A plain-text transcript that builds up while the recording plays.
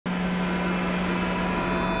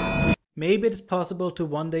Maybe it's possible to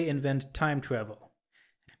one day invent time travel.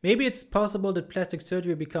 Maybe it's possible that plastic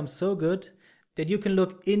surgery becomes so good that you can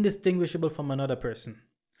look indistinguishable from another person.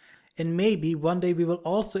 And maybe one day we will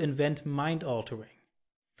also invent mind altering.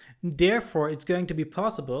 Therefore, it's going to be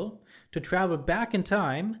possible to travel back in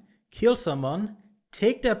time, kill someone,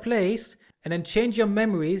 take their place, and then change your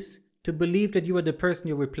memories to believe that you were the person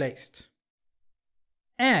you replaced.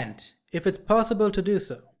 And if it's possible to do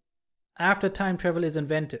so, after time travel is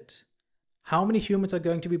invented, how many humans are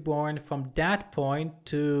going to be born from that point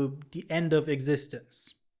to the end of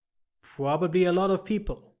existence? Probably a lot of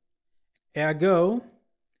people. Ergo,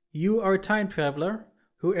 you are a time traveler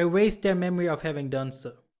who erased their memory of having done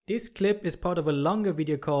so. This clip is part of a longer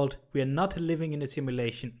video called "We Are Not Living in a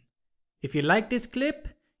Simulation." If you like this clip,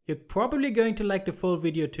 you're probably going to like the full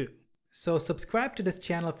video too. So subscribe to this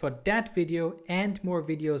channel for that video and more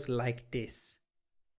videos like this.